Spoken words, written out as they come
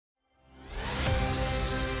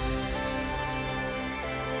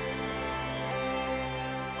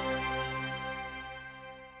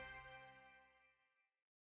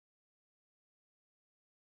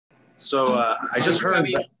So I just heard.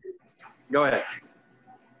 Go ahead.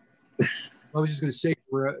 I was just going to say,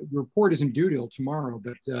 your report isn't due till tomorrow,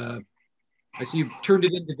 but I see you turned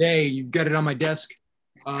it in today. You've got it on my desk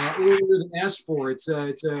earlier than asked for. It's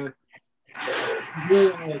a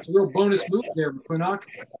real bonus move there, McClintock.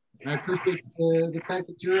 And I appreciate the fact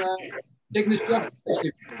that you're taking this job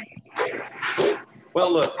seriously.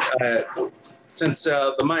 Well, look, since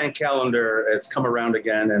the Mayan calendar has come around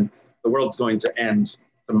again and the world's going to end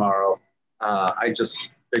tomorrow, I just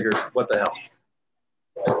figured, what the hell?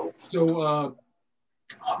 So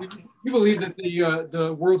you believe that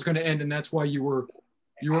the world's going to end, and that's why you were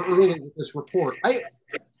early with this report.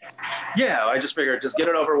 Yeah, I just figured just get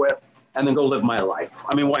it over with and then go live my life.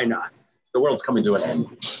 I mean, why not? The world's coming to an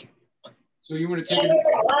end. So you want to take it?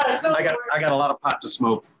 I got a lot of pot to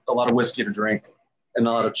smoke, a lot of whiskey to drink, and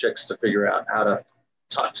a lot of chicks to figure out how to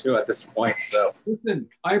talk to at this point. So listen,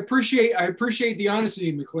 I appreciate the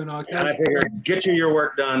honesty, McClintock. And I figured get you your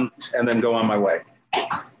work done and then go on my way.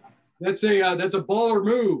 That's a baller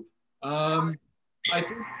move. I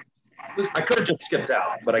could have just skipped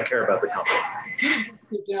out, but I care about the company. You could have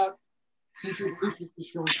skipped out since your belief was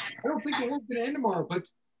strong. I don't think the world's going to end tomorrow, but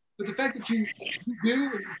the fact that you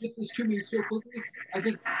do and you get this to me so quickly, I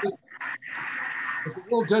think if the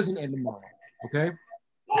world doesn't end tomorrow, okay?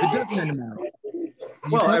 If it doesn't end tomorrow.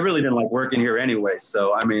 Well, I really didn't like working here anyway,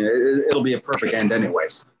 so I mean, it'll be a perfect end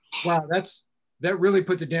anyways. Wow, that really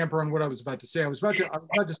puts a damper on what I was about to say. I was about to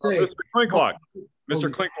say, Mr. Clinklock. Mr.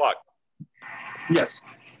 Clinklock. Yes.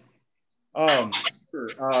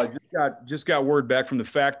 Just got word back from the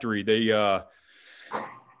factory. They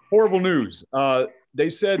horrible news. They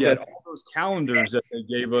said that all those calendars that they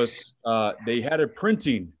gave us, they had a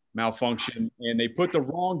printing malfunction and they put the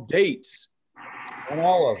wrong dates on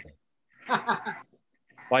all of them.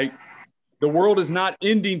 Like, the world is not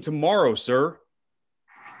ending tomorrow, sir.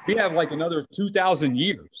 We have like another 2,000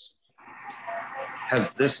 years.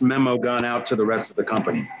 Has this memo gone out to the rest of the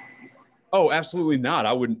company? Oh, absolutely not.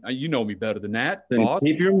 I wouldn't. You know me better than that. Then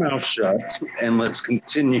keep your mouth shut and let's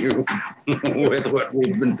continue with what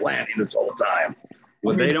we've been planning this whole time.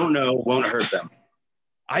 What they don't know won't hurt them.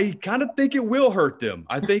 I kind of think it will hurt them.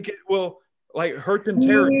 I think it will hurt them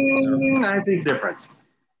terribly. I think different.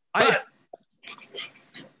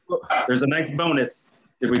 There's a nice bonus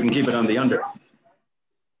if we can keep it on the under.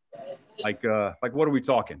 Like what are we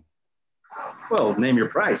talking? Well, name your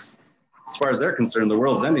price. As far as they're concerned, the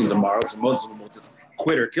world's ending tomorrow, so most of them will just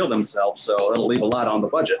quit or kill themselves. So it'll leave a lot on the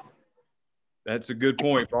budget. That's a good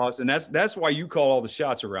point, boss. And that's why you call all the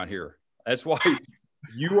shots around here. That's why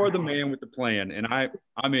you are the man with the plan, and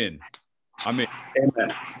I'm in. Amen.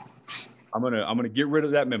 I'm gonna get rid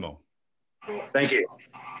of that memo. Thank you.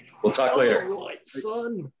 We'll talk later. All right,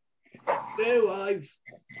 son. There, I've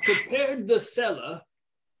prepared the cellar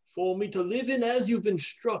for me to live in as you've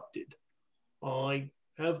instructed. I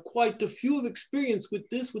have quite a few of experience with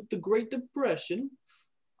this, with the Great Depression.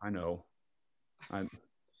 I know.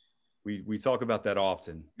 We talk about that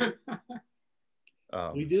often.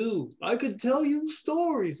 We do. I could tell you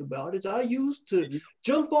stories about it. I used to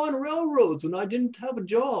jump on railroads when I didn't have a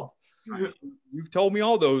job. You've told me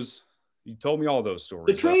all those. You told me all those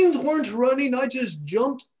stories. The trains weren't running. I just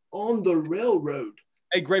jumped on the railroad.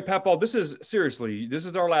 Hey, Great Papaw, this is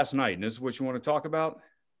our last night, and this is what you want to talk about?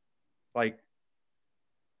 Like,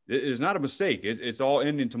 it is not a mistake. It's all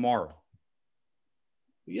ending tomorrow.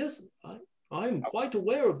 Yes, I'm quite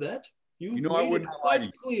aware of that. You've I made it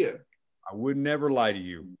quite clear. I would never lie to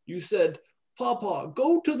you. You said, Papa,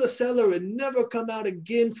 go to the cellar and never come out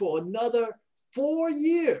again for another 4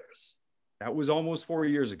 years. That was almost 4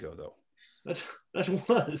 years ago, though. That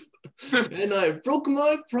was. And I broke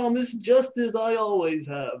my promise just as I always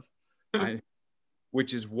have.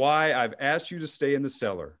 Which is why I've asked you to stay in the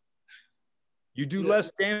cellar. You do less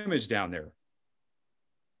damage down there.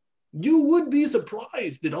 You would be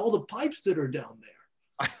surprised at all the pipes that are down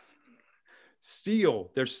there. Steel.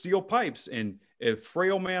 They're steel pipes. And a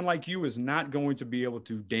frail man like you is not going to be able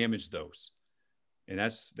to damage those. And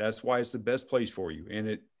that's why it's the best place for you.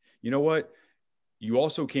 And you know what? You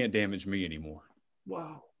also can't damage me anymore.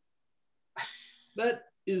 Wow. That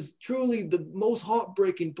is truly the most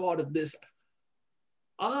heartbreaking part of this.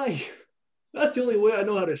 That's the only way I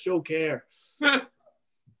know how to show care.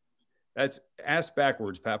 That's ass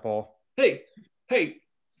backwards, Papaw. Hey.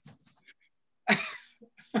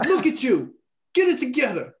 Look at you. Get it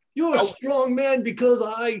together. You're a strong man because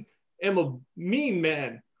I am a mean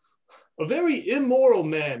man. A very immoral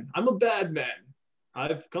man. I'm a bad man.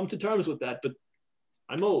 I've come to terms with that, but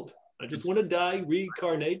I'm old. I just want to die,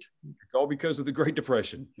 reincarnate. It's all because of the Great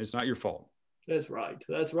Depression. It's not your fault. That's right.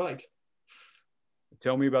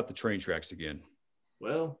 tell me about the train tracks again.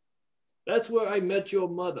 Well, that's where I met your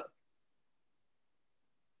mother.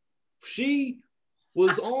 She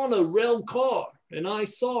was on a rail car, and I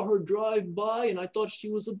saw her drive by, and I thought she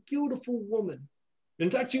was a beautiful woman. In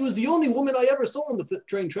fact, she was the only woman I ever saw on the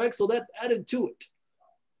train track, so that added to it.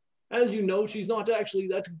 As you know, she's not actually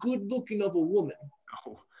that good looking of a woman.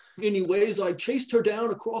 Oh. Anyways, I chased her down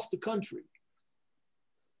across the country.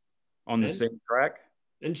 On the same track?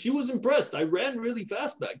 And she was impressed. I ran really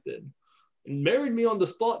fast back then and married me on the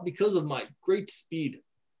spot because of my great speed.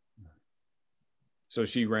 So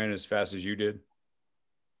she ran as fast as you did?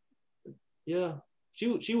 Yeah,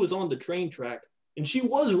 she was on the train track, and she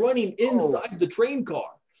was running inside the train car.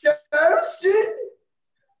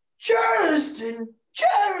 Charleston,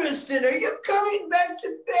 are you coming back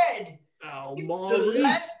to bed? Oh, It's Maurice. the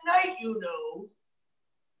last night, you know.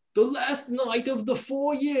 The last night of the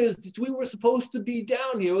 4 years that we were supposed to be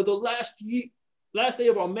down here, or the last day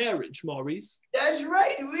of our marriage, Maurice. That's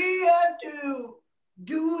right. We have to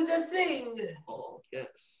do the thing. Oh,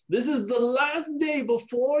 yes. This is the last day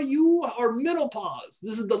before you are menopause.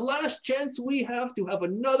 This is the last chance we have to have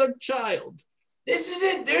another child. This is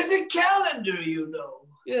it. There's a calendar, you know.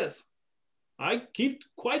 Yes. I keep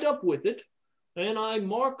quite up with it, and I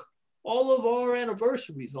mark all of our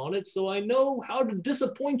anniversaries on it, so I know how to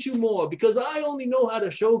disappoint you more, because I only know how to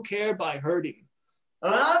show care by hurting.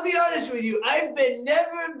 I'll be honest with you. I've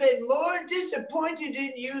never been more disappointed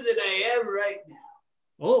in you than I am right now.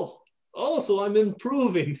 Oh, so I'm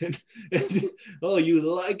improving. Oh, you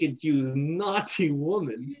like it, you naughty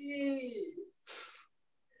woman.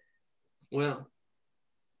 Well,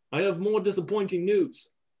 I have more disappointing news.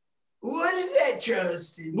 What is that,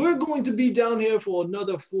 Charleston? We're going to be down here for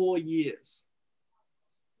another 4 years.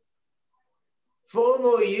 4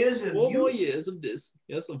 more years of 4 more years of this,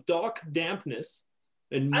 yes, of dark dampness.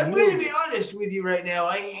 And I'm going to be honest with you right now.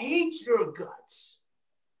 I hate your guts.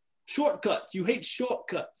 Shortcuts. You hate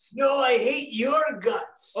shortcuts. No, I hate your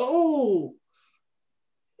guts. Oh.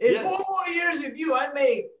 In yes. 4 more years of you, I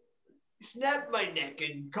may snap my neck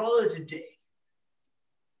and call it a day.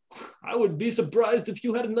 I would be surprised if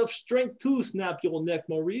you had enough strength to snap your neck,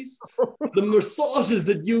 Maurice. The massages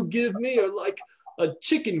that you give me are like a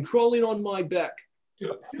chicken crawling on my back.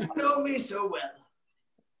 You know me so well.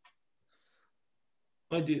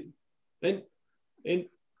 I do. And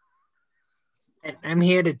I'm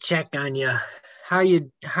here to check on you. How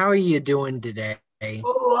are you doing today?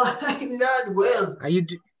 Oh, I'm not well.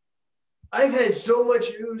 I've had so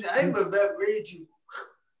much news. I'm about ready to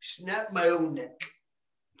snap my own neck.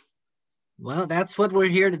 Well, that's what we're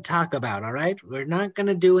here to talk about, all right? We're not going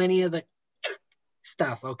to do any of the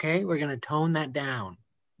stuff, okay? We're going to tone that down,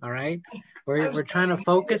 all right? We're trying to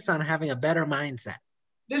focus on having a better mindset.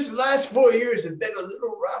 This last 4 years have been a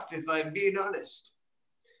little rough, if I'm being honest.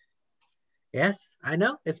 Yes, I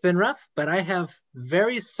know. It's been rough, but I have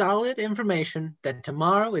very solid information that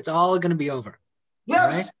tomorrow it's all going to be over. Now,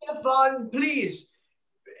 right? Stefan, please,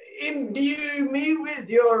 imbue me with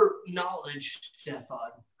your knowledge, Stefan.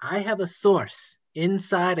 I have a source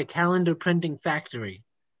inside a calendar printing factory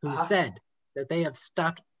who said that they have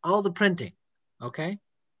stopped all the printing, okay?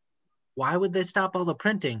 Why would they stop all the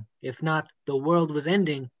printing if not the world was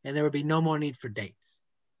ending and there would be no more need for dates?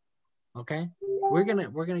 Okay? We're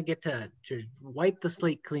gonna get to wipe the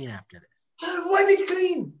slate clean after this. Wipe it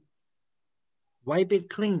clean. Wipe it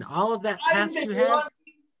clean. All of that past you have.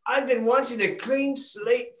 I've been wanting a clean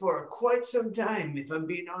slate for quite some time, if I'm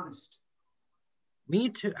being honest. Me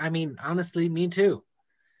too. I mean, honestly, me too.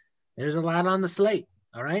 There's a lot on the slate.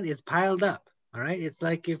 All right, it's piled up. All right, it's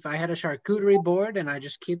like if I had a charcuterie board and I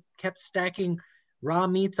just kept stacking raw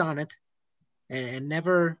meats on it and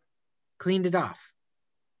never cleaned it off.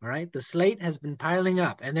 All right, the slate has been piling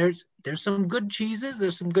up, and there's some good cheeses,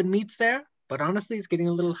 there's some good meats there, but honestly, it's getting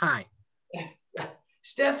a little high.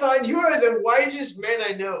 Stefan, you are the wisest man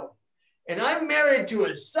I know, and I'm married to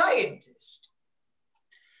a scientist.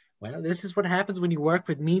 Well, this is what happens when you work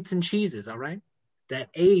with meats and cheeses. All right, that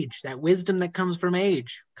age, that wisdom that comes from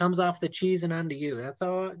age, comes off the cheese and onto you. That's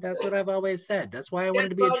all. That's what I've always said. That's why I wanted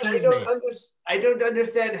to be a cheese man. I don't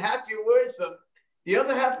understand half your words, but the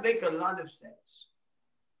other half make a lot of sense.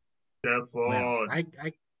 Stefan. Well,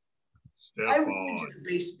 Stefan. I went into the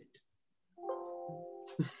basement.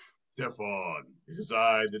 Stefan, it is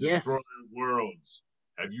I, the Yes. destroyer of worlds.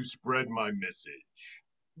 Have you spread my message?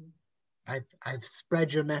 I've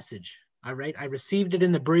spread your message. All right, I received it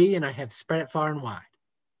in the brie, and I have spread it far and wide.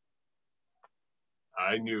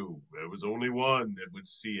 I knew there was only one that would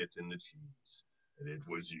see it in the cheese, and it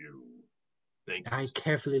was you. Thank you. I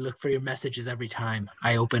carefully look for your messages every time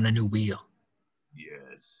I open a new wheel.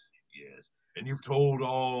 Yes, Yes, and you've told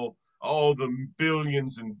all the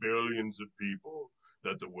billions and billions of people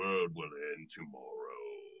that the world will end tomorrow.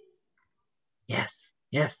 Yes,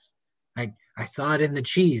 yes. I saw it in the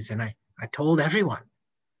cheese, and I told everyone.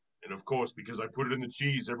 And of course, because I put it in the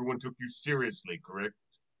cheese, everyone took you seriously, correct?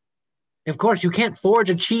 Of course, you can't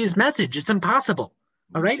forge a cheese message. It's impossible.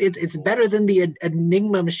 All right? It's better than the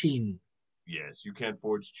Enigma machine. Yes, you can't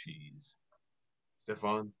forge cheese.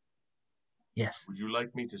 Stefan? Yes. Would you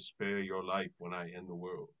like me to spare your life when I end the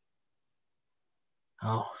world?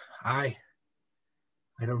 Oh, I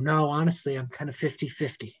don't know. Honestly, I'm kind of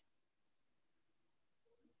 50-50.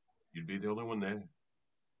 You'd be the only one there.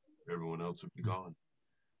 Everyone else would be gone.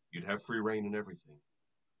 You'd have free reign in everything.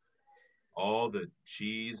 All the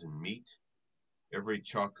cheese and meat, every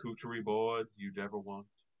charcuterie board you'd ever want.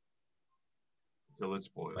 Until it's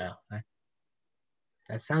spoiled. Well,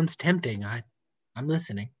 that sounds tempting. I'm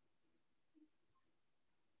listening.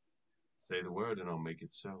 Say the word and I'll make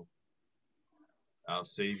it so. I'll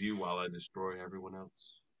save you while I destroy everyone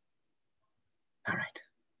else. All right.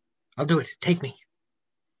 I'll do it. Take me.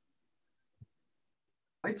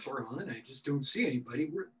 Lights are on. I just don't see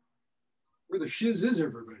anybody. Where the shiz is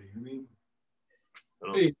everybody? I mean,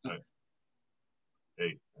 hey,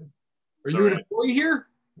 hey, are you an employee here?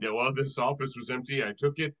 Yeah, well, this office was empty. I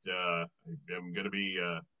took it. I'm gonna be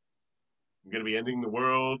ending the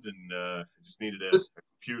world, and I just needed a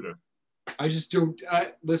computer. I just don't.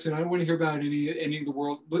 Listen, I don't want to hear about any ending the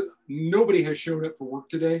world. But nobody has showed up for work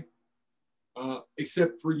today,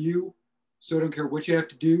 except for you. So I don't care what you have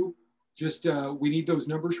to do. Just we need those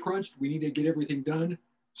numbers crunched. We need to get everything done.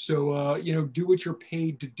 So do what you're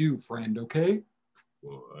paid to do, friend. Okay.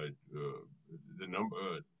 Well, the number.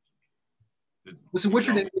 Listen, what's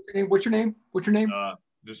your name? What's your name? What's your name?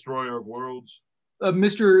 Destroyer of Worlds.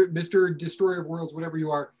 Mr. Destroyer of Worlds, whatever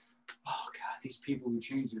you are. Oh God, these people who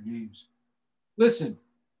change their names. Listen,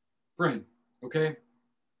 friend. Okay.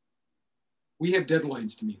 We have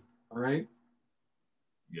deadlines to meet. All right.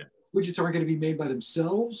 Yeah. Widgets aren't going to be made by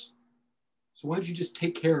themselves. So why don't you just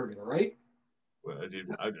take care of it? All right. Well,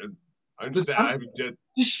 I understand. I have a dead.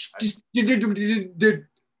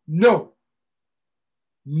 No.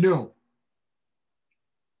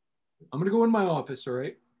 I'm gonna go in my office. All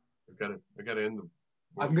right. I gotta end the.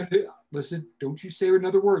 I'm gonna listen. Don't you say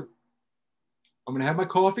another word. I'm gonna have my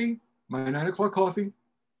coffee, my 9 o'clock coffee. I'm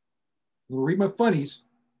gonna read my funnies.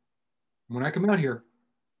 And when I come out here,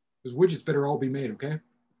 those widgets better all be made. Okay.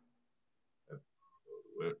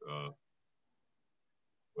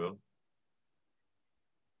 Well,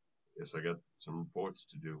 guess I got some reports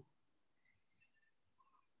to do.